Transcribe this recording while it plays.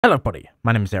Hello everybody,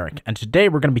 my name is Eric, and today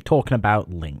we're going to be talking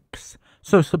about links.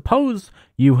 So suppose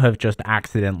you have just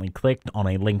accidentally clicked on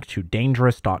a link to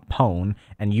dangerous.pwn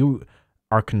and you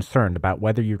are concerned about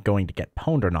whether you're going to get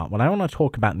pwned or not. What I want to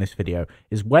talk about in this video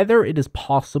is whether it is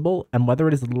possible and whether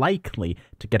it is likely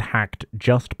to get hacked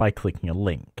just by clicking a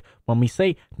link. When we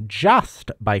say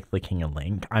just by clicking a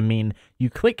link, I mean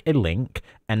you click a link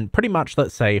and pretty much,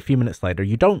 let's say a few minutes later,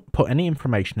 you don't put any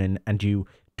information in and you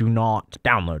do not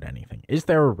download anything. Is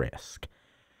there a risk?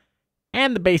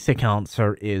 And the basic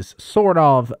answer is sort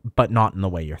of, but not in the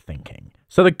way you're thinking.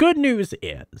 So the good news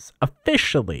is,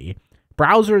 officially,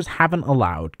 browsers haven't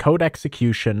allowed code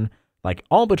execution like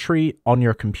arbitrary on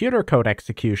your computer code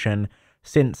execution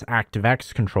since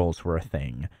ActiveX controls were a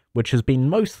thing, which has been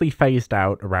mostly phased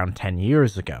out around 10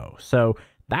 years ago. So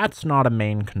that's not a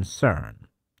main concern.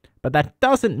 But that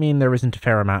doesn't mean there isn't a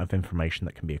fair amount of information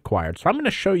that can be acquired. So I'm going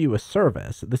to show you a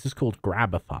service. This is called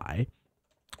Grabify.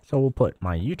 So we'll put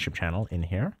my YouTube channel in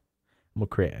here. We'll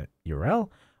create a URL.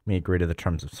 We agree to the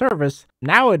terms of service.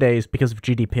 Nowadays, because of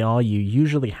GDPR, you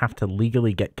usually have to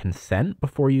legally get consent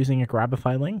before using a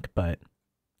Grabify link, but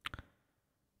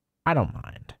I don't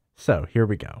mind. So here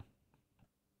we go.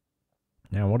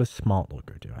 Now, what does Smart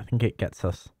Logo do? I think it gets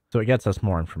us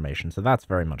more information. So that's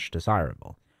very much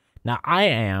desirable. Now, I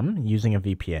am using a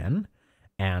VPN,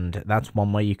 and that's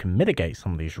one way you can mitigate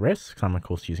some of these risks. I'm, of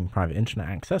course, using private internet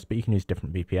access, but you can use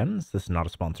different VPNs. This is not a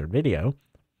sponsored video.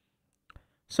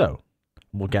 So,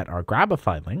 we'll get our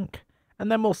Grabify link,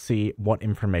 and then we'll see what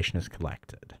information is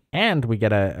collected. And we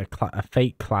get a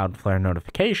fake Cloudflare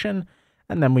notification,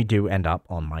 and then we do end up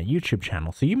on my YouTube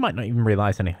channel. So you might not even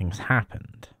realize anything's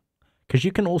happened. Because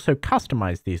you can also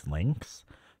customize these links,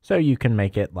 so you can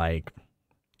make it like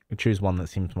choose one that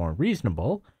seems more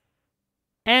reasonable,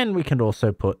 and we can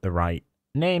also put the right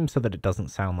name so that it doesn't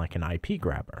sound like an IP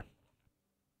grabber.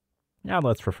 Now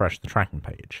let's refresh the tracking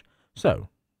page. So,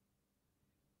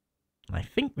 I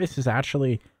think this is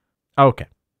actually, okay,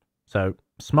 so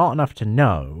smart enough to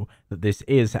know that this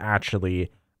is actually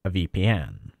a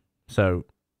VPN. So,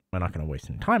 we're not going to waste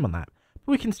any time on that,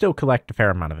 but we can still collect a fair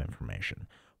amount of information.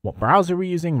 What browser we're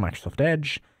using, Microsoft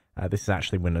Edge. This is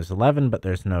actually Windows 11, but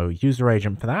there's no user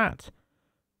agent for that.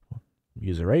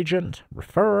 User agent,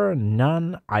 referrer,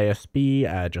 none, ISB,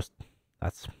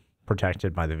 that's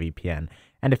protected by the VPN.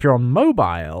 And if you're on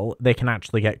mobile, they can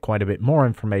actually get quite a bit more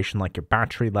information like your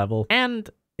battery level.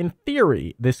 And in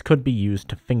theory, this could be used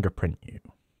to fingerprint you.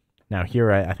 Now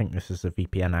here, I think this is a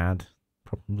VPN ad,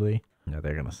 probably. No,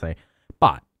 they're going to say.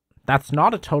 But that's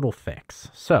not a total fix.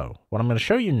 So what I'm going to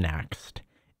show you next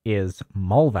is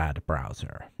Mvad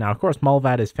Browser. Now, of course,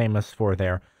 Mvad is famous for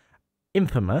their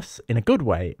infamous, in a good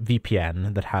way,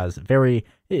 VPN that has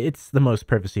it's the most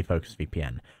privacy-focused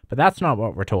VPN. But that's not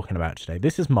what we're talking about today.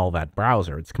 This is Mvad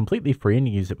Browser. It's completely free and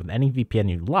you use it with any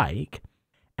VPN you like.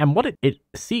 And what it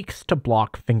seeks to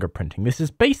block fingerprinting. This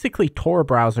is basically Tor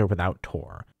browser without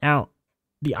Tor. Now,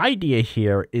 the idea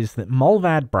here is that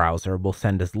Mvad Browser will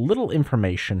send as little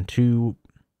information to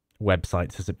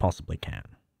websites as it possibly can.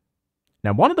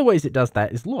 Now, one of the ways it does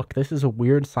that is, look, this is a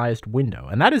weird-sized window,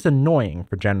 and that is annoying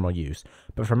for general use,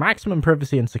 but for maximum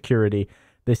privacy and security,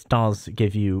 this does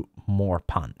give you more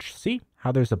punch. See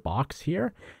how there's a box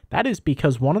here? That is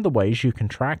because one of the ways you can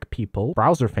track people,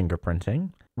 browser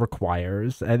fingerprinting,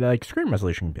 requires, like, screen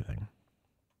resolution thing.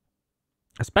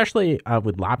 Especially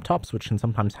with laptops, which can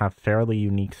sometimes have fairly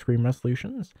unique screen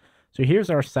resolutions. So here's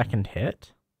our second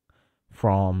hit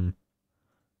from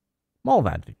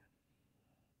Mvad.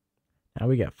 Now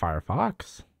we get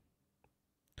Firefox,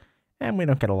 and we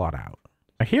don't get a lot out.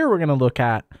 Now here we're going to look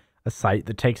at a site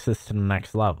that takes this to the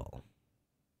next level.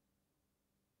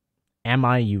 Am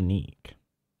I unique?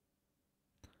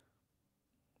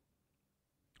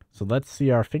 So let's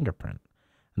see our fingerprint.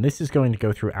 And this is going to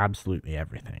go through absolutely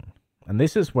everything. And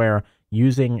this is where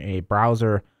using a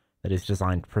browser that is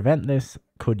designed to prevent this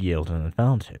could yield an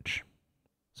advantage.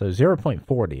 So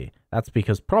 0.40, that's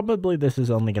because probably this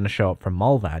is only going to show up for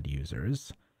Mvad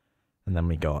users. And then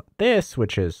we got this,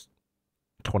 which is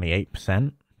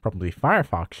 28%, probably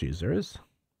Firefox users.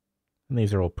 And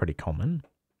these are all pretty common.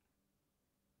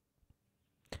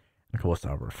 Of course,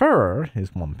 our referrer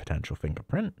is one potential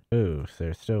fingerprint. Oh, so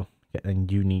they're still getting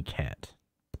a unique hit.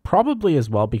 Probably as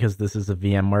well because this is a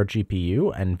VMware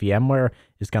GPU, and VMware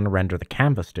is going to render the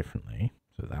canvas differently.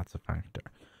 So that's a factor.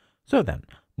 So then,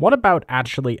 what about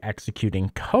actually executing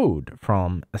code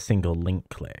from a single link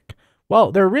click?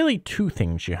 Well, there are really two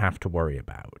things you have to worry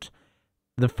about.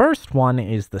 The first one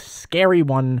is the scary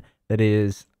one that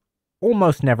is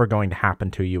almost never going to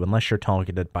happen to you unless you're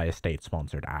targeted by a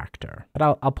state-sponsored actor.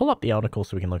 But I'll pull up the article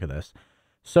so we can look at this.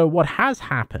 So what has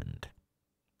happened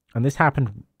and this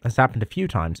has happened a few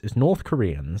times, is North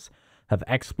Koreans have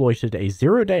exploited a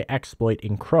zero-day exploit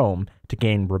in Chrome to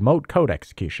gain remote code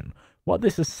execution. What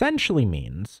this essentially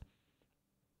means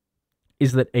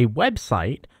is that a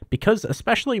website, because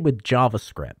especially with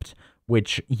JavaScript,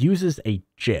 which uses a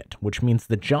JIT, which means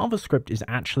the JavaScript is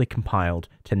actually compiled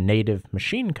to native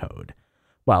machine code.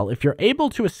 Well, if you're able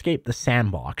to escape the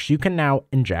sandbox, you can now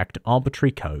inject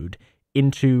arbitrary code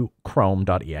into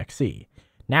chrome.exe.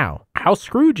 Now, how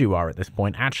screwed you are at this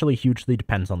point actually hugely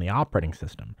depends on the operating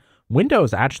system.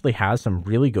 Windows actually has some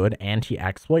really good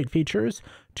anti-exploit features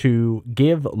to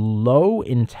give low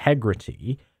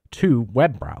integrity to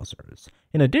web browsers.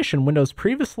 In addition, Windows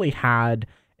previously had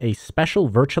a special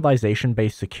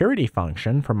virtualization-based security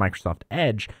function from Microsoft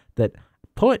Edge that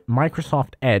put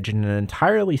Microsoft Edge in an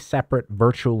entirely separate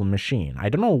virtual machine. I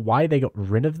don't know why they got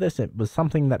rid of this. It was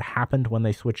something that happened when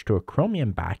they switched to a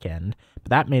Chromium backend, but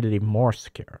that made it even more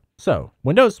secure. So,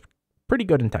 Windows, pretty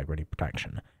good integrity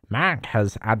protection. Mac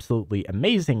has absolutely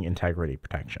amazing integrity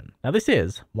protection. Now, this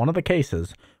is one of the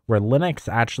cases where Linux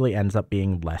actually ends up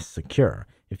being less secure.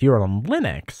 If you're on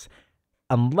Linux,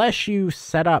 unless you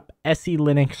set up SE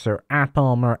Linux or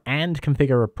AppArmor and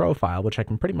configure a profile, which I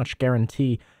can pretty much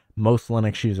guarantee most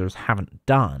Linux users haven't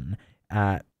done,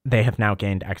 they have now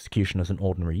gained execution as an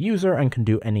ordinary user and can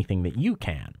do anything that you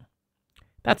can.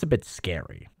 That's a bit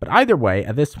scary, but either way,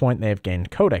 at this point, they have gained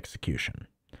code execution.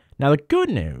 Now, the good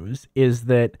news is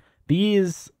that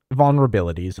these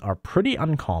vulnerabilities are pretty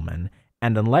uncommon,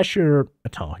 and unless you're a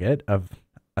target of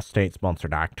a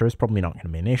state-sponsored actor, it's probably not going to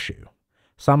be an issue.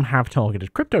 Some have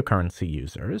targeted cryptocurrency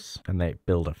users, and they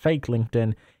build a fake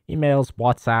LinkedIn, emails,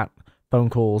 WhatsApp, phone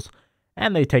calls,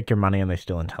 and they take your money and they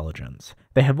steal intelligence.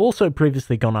 They have also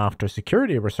previously gone after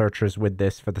security researchers with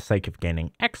this for the sake of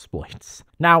gaining exploits.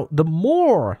 Now, the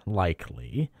more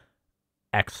likely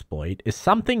exploit is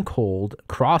something called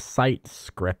cross-site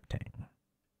scripting.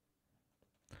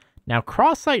 Now,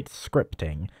 cross-site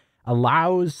scripting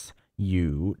allows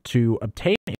you to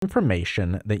obtain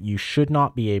information that you should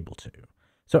not be able to.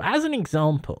 So as an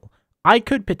example, I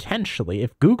could potentially,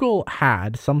 if Google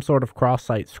had some sort of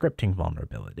cross-site scripting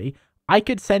vulnerability, I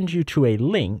could send you to a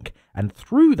link, and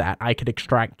through that, I could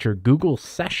extract your Google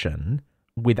session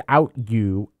without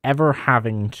you ever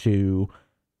having to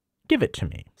give it to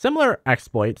me. Similar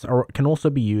exploits can also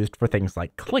be used for things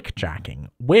like clickjacking,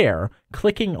 where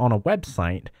clicking on a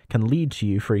website can lead to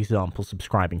you, for example,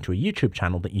 subscribing to a YouTube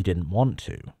channel that you didn't want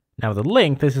to. Now, the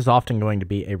link, this is often going to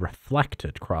be a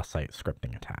reflected cross-site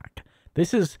scripting attack.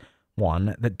 This is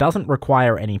one that doesn't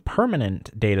require any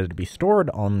permanent data to be stored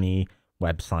on the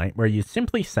website, where you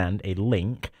simply send a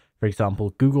link, for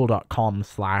example,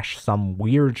 google.com/some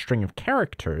weird string of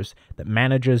characters that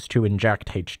manages to inject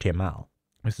HTML.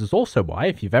 This is also why,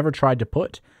 if you've ever tried to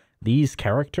put these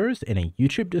characters in a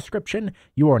YouTube description,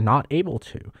 you are not able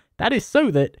to. That is so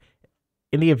that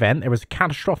in the event there was a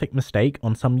catastrophic mistake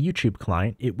on some YouTube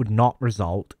client, it would not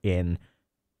result in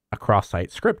a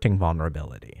cross-site scripting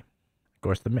vulnerability. Of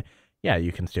course,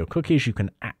 you can steal cookies,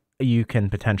 you can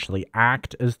potentially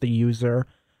act as the user.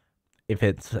 If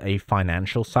it's a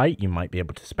financial site, you might be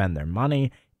able to spend their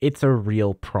money. It's a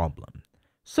real problem.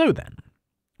 So then,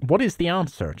 what is the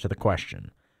answer to the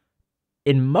question?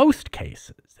 In most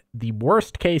cases, the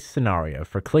worst case scenario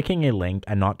for clicking a link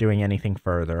and not doing anything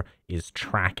further is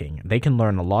tracking. They can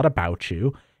learn a lot about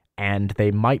you, and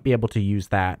they might be able to use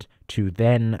that to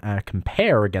then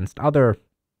compare against other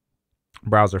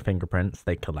browser fingerprints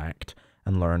they collect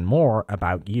and learn more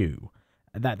about you.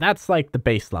 That's like the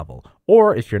base level.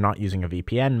 Or if you're not using a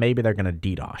VPN, maybe they're going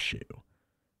to DDoS you.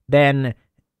 Then,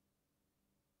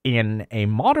 in a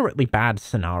moderately bad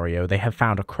scenario, they have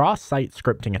found a cross-site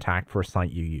scripting attack for a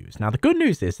site you use. Now, the good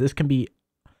news is this can be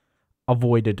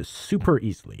avoided super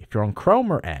easily. If you're on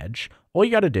Chrome or Edge, all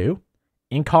you got to do,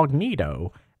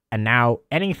 incognito, and now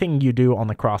anything you do on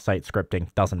the cross-site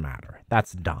scripting doesn't matter.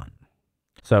 That's done.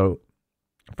 So,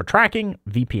 for tracking,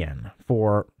 VPN.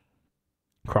 For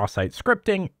cross-site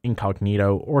scripting,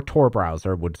 incognito, or Tor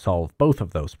browser would solve both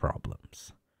of those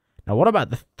problems. Now, what about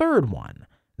the third one?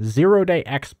 Zero-day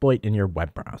exploit in your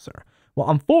web browser. Well,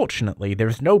 unfortunately,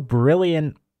 there's no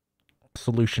brilliant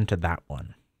solution to that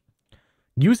one.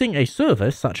 Using a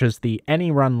service such as the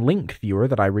AnyRun link viewer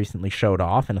that I recently showed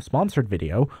off in a sponsored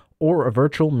video, or a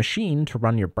virtual machine to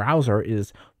run your browser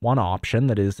is one option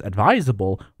that is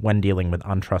advisable when dealing with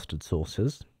untrusted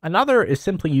sources. Another is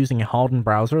simply using a hardened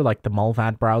browser like the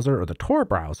Mvad browser or the Tor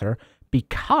browser,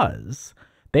 because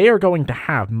they are going to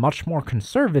have much more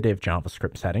conservative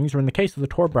JavaScript settings, or in the case of the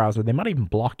Tor browser, they might even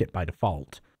block it by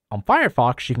default. On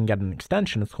Firefox, you can get an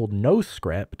extension, it's called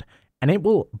NoScript, and it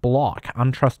will block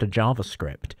untrusted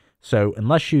JavaScript So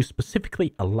unless you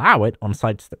specifically allow it on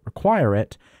sites that require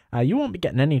it, you won't be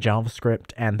getting any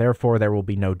JavaScript, and therefore there will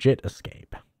be no JIT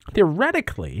escape.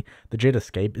 Theoretically, the JIT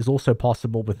escape is also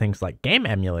possible with things like game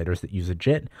emulators that use a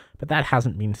JIT, but that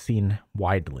hasn't been seen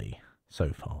widely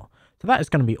so far. So that is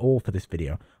going to be all for this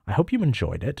video. I hope you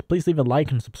enjoyed it. Please leave a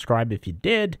like and subscribe if you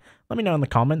did. Let me know in the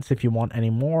comments if you want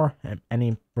any more,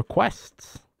 any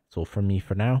requests. That's all from me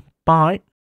for now. Bye.